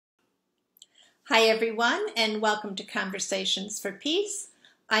Hi everyone, and welcome to Conversations for Peace.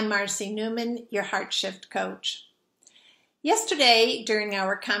 I'm Marcy Newman, your HeartShift coach. Yesterday, during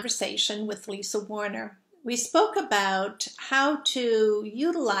our conversation with Lisa Warner, we spoke about how to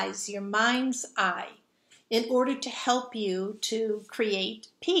utilize your mind's eye in order to help you to create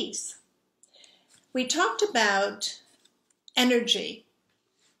peace. We talked about energy,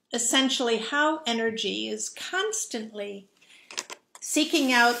 essentially how energy is constantly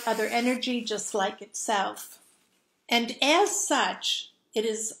seeking out other energy just like itself. And as such, it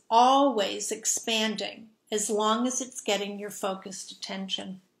is always expanding as long as it's getting your focused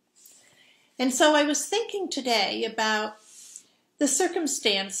attention. And so I was thinking today about the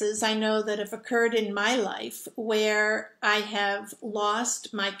circumstances I know that have occurred in my life where I have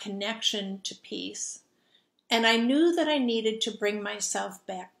lost my connection to peace. And I knew that I needed to bring myself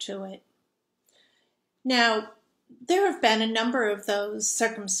back to it. Now, there have been a number of those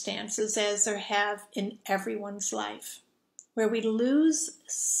circumstances, as there have in everyone's life, where we lose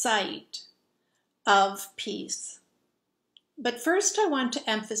sight of peace. But first I want to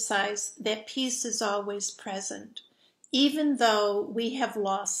emphasize that peace is always present, even though we have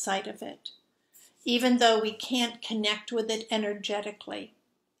lost sight of it, even though we can't connect with it energetically.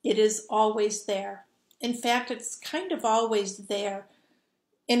 It is always there. In fact, it's kind of always there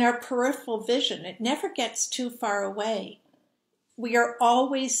in our peripheral vision. It never gets too far away. We are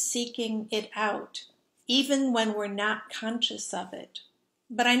always seeking it out, even when we're not conscious of it.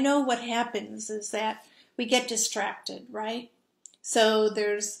 But I know what happens is that we get distracted, right? So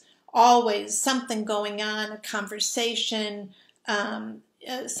there's always something going on, a conversation,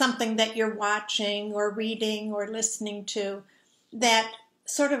 something that you're watching or reading or listening to that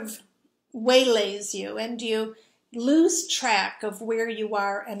sort of waylays you, and you lose track of where you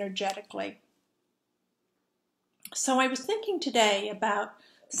are energetically. So I was thinking today about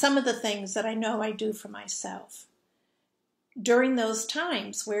some of the things that I know I do for myself during those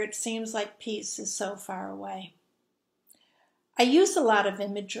times where it seems like peace is so far away. I use a lot of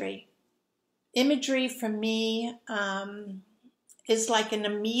imagery. Imagery for me is like an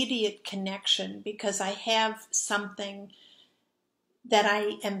immediate connection because I have something that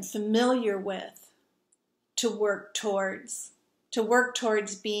I am familiar with to work towards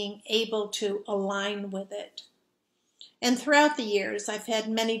being able to align with it. And throughout the years, I've had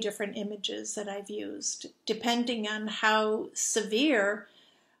many different images that I've used, depending on how severe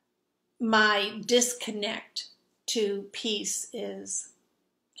my disconnect to peace is.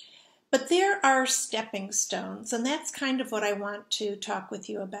 But there are stepping stones, and that's kind of what I want to talk with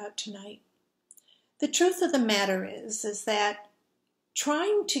you about tonight. The truth of the matter is that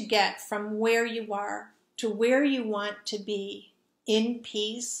trying to get from where you are to where you want to be in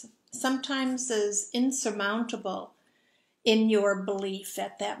peace sometimes is insurmountable in your belief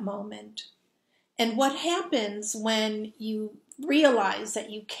at that moment. And what happens when you realize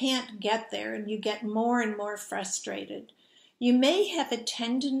that you can't get there and you get more and more frustrated, you may have a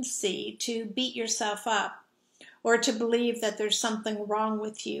tendency to beat yourself up or to believe that there's something wrong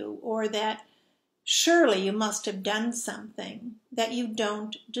with you or that surely you must have done something, that you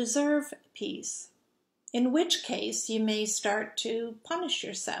don't deserve peace. In which case, you may start to punish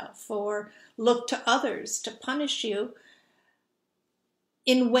yourself or look to others to punish you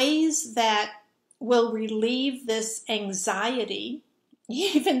in ways that will relieve this anxiety,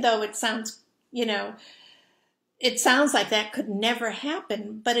 even though it sounds like that could never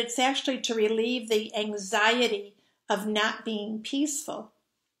happen, but it's actually to relieve the anxiety of not being peaceful.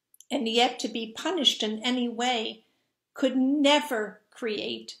 And yet to be punished in any way could never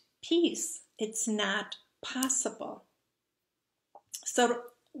create peace. It's not possible. So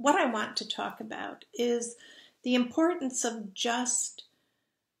what I want to talk about is the importance of just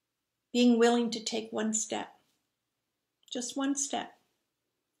being willing to take one step. Just one step.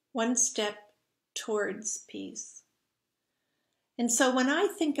 One step towards peace. And so when I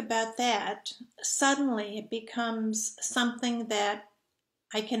think about that, suddenly it becomes something that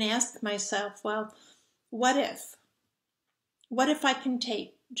I can ask myself, well, what if? What if I can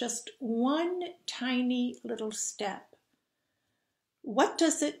take just one tiny little step? What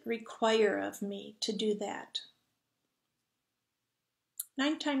does it require of me to do that?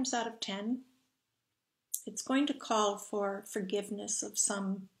 9 times out of 10, it's going to call for forgiveness of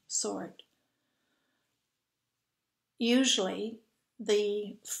some sort. Usually,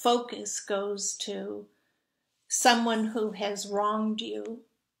 the focus goes to someone who has wronged you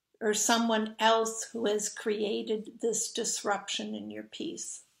or someone else who has created this disruption in your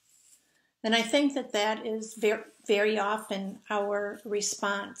peace. And I think that that is very, very often our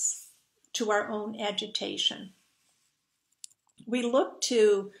response to our own agitation. We look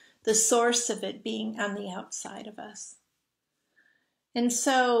to the source of it being on the outside of us. And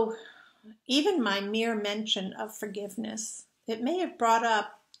so even my mere mention of forgiveness, it may have brought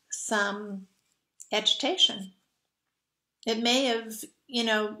up some agitation. It may have,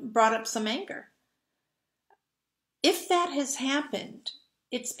 brought up some anger. If that has happened,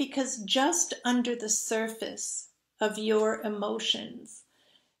 it's because just under the surface of your emotions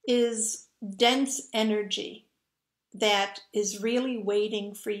is dense energy that is really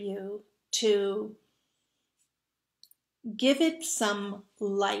waiting for you to give it some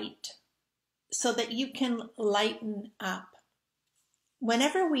light so that you can lighten up.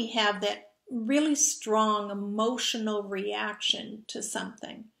 Whenever we have that really strong emotional reaction to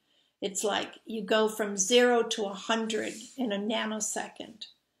something, it's like you go from 0 to 100 in a nanosecond.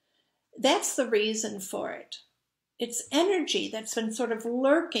 That's the reason for it. It's energy that's been sort of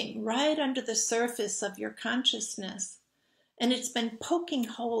lurking right under the surface of your consciousness, and it's been poking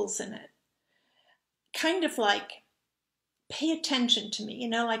holes in it. Kind of like, pay attention to me,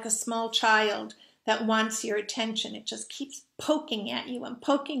 like a small child that wants your attention. It just keeps poking at you and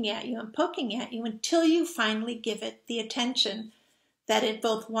poking at you and poking at you until you finally give it the attention that it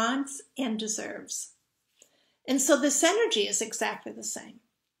both wants and deserves. And so this energy is exactly the same.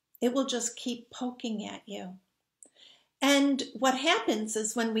 It will just keep poking at you. And what happens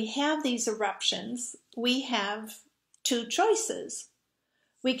is when we have these eruptions, we have two choices.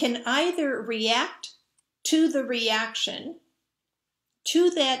 We can either react to the reaction,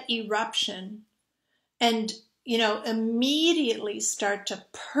 to that eruption, and, immediately start to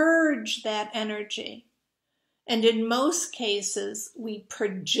purge that energy. And in most cases, we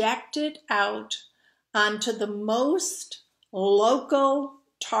project it out onto the most local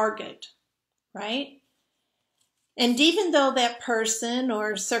target, right? And even though that person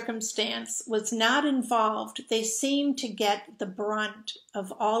or circumstance was not involved, they seem to get the brunt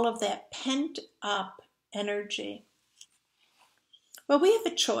of all of that pent up energy. Well, we have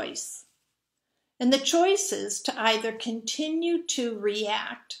a choice. And the choice is to either continue to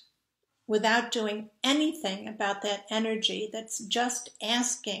react without doing anything about that energy that's just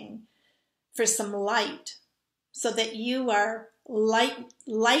asking for some light so that you are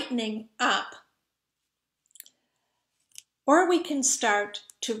lightening up. Or we can start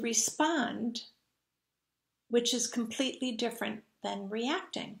to respond, which is completely different than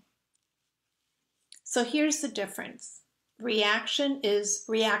reacting. So here's the difference. Reaction is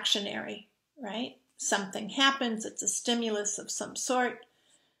reactionary, right? Something happens, it's a stimulus of some sort,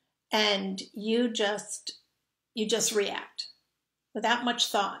 and you just react without much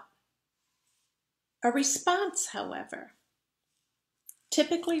thought. A response, however,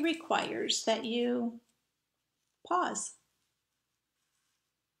 typically requires that you pause,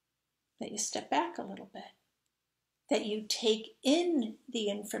 that you step back a little bit, that you take in the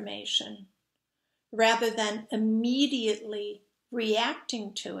information rather than immediately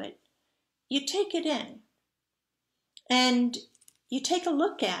reacting to it. You take it in and you take a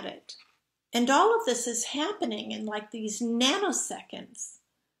look at it. And all of this is happening in like these nanoseconds.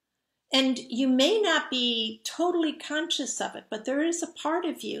 And you may not be totally conscious of it, but there is a part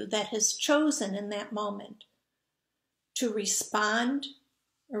of you that has chosen in that moment to respond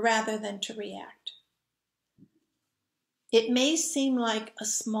rather than to react. It may seem like a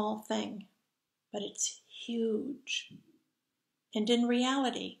small thing, but it's huge. And in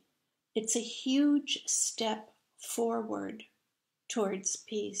reality, it's a huge step forward towards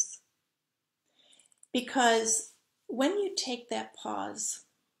peace. Because when you take that pause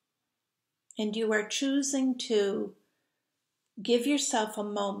and you are choosing to give yourself a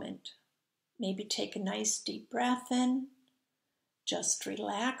moment, maybe take a nice deep breath in, just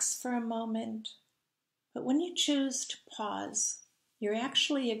relax for a moment. But when you choose to pause, you're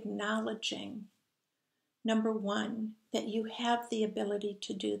actually acknowledging, number one, that you have the ability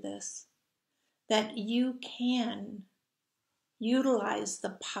to do this, that you can utilize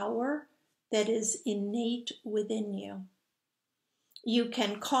the power that is innate within you. You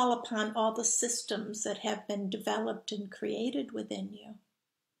can call upon all the systems that have been developed and created within you.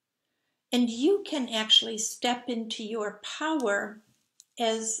 And you can actually step into your power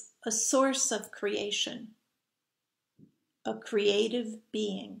as a source of creation, a creative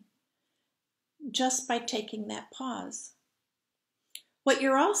being, just by taking that pause. What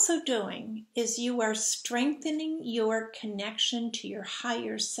you're also doing is you are strengthening your connection to your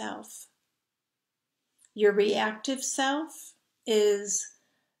higher self. Your reactive self is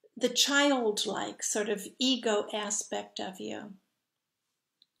the childlike sort of ego aspect of you.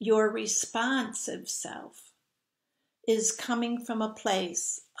 Your responsive self is coming from a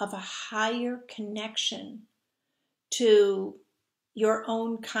place of a higher connection to your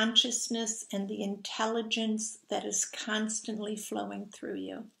own consciousness and the intelligence that is constantly flowing through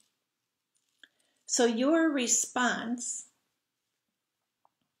you. So your response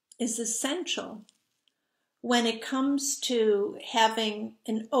is essential when it comes to having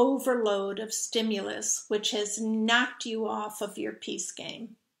an overload of stimulus which has knocked you off of your peace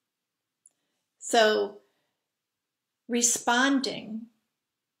game. So responding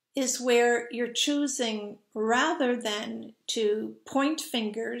is where you're choosing, rather than to point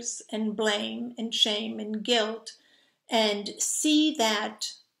fingers and blame and shame and guilt and see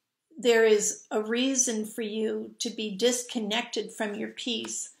that there is a reason for you to be disconnected from your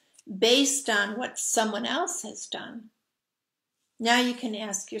peace based on what someone else has done. Now you can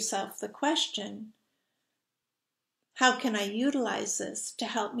ask yourself the question, how can I utilize this to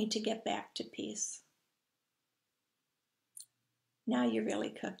help me to get back to peace? Now you're really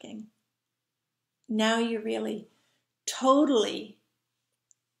cooking. Now you're really totally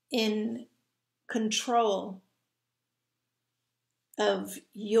in control of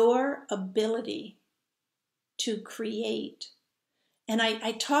your ability to create. And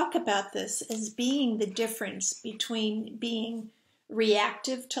I talk about this as being the difference between being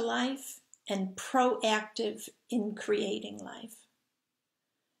reactive to life and proactive in creating life.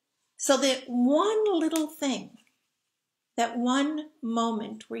 So that one little thing, that one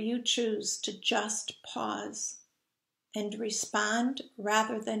moment where you choose to just pause and respond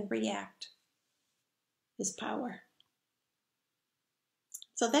rather than react, is power.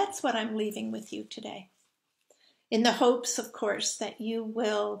 So that's what I'm leaving with you today, in the hopes, of course, that you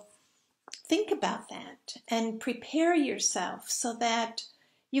will think about that and prepare yourself so that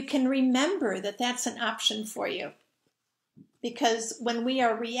you can remember that that's an option for you. Because when we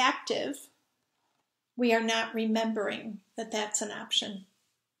are reactive, we are not remembering that that's an option,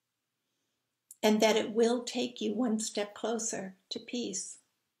 and that it will take you one step closer to peace.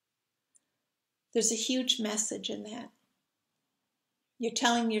 There's a huge message in that. You're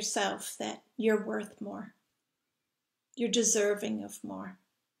telling yourself that you're worth more. You're deserving of more.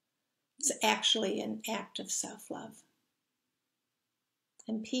 It's actually an act of self-love.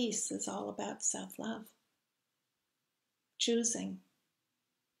 And peace is all about self-love. Choosing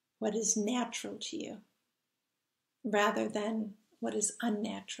what is natural to you rather than what is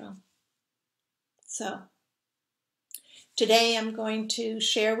unnatural. So, today I'm going to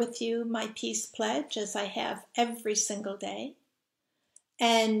share with you my peace pledge, as I have every single day.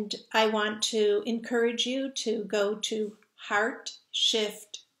 And I want to encourage you to go to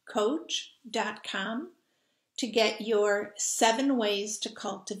HeartShiftCoach.com to get your 7 ways to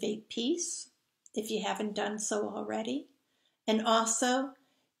cultivate peace, if you haven't done so already, and also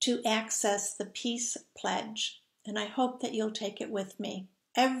to access the Peace Pledge. And I hope that you'll take it with me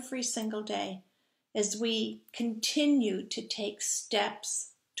every single day as we continue to take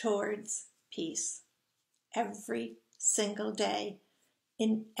steps towards peace every single day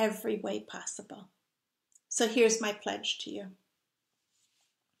in every way possible. So here's my pledge to you.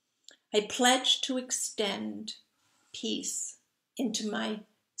 I pledge to extend peace into my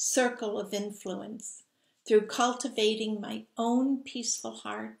circle of influence through cultivating my own peaceful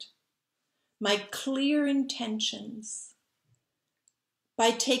heart, my clear intentions, by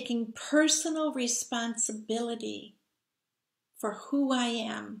taking personal responsibility for who I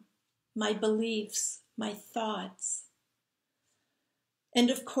am, my beliefs, my thoughts, and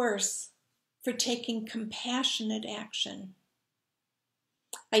of course, for taking compassionate action.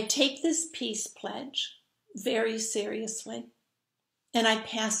 I take this peace pledge very seriously, and I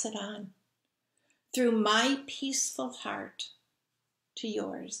pass it on through my peaceful heart to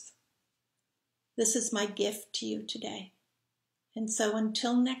yours. This is my gift to you today. And so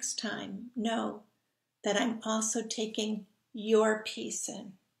until next time, know that I'm also taking your peace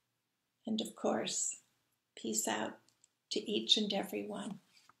in. And of course, peace out to each and every one.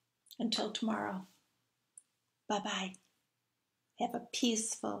 Until tomorrow, bye-bye. Have a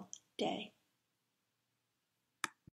peaceful day.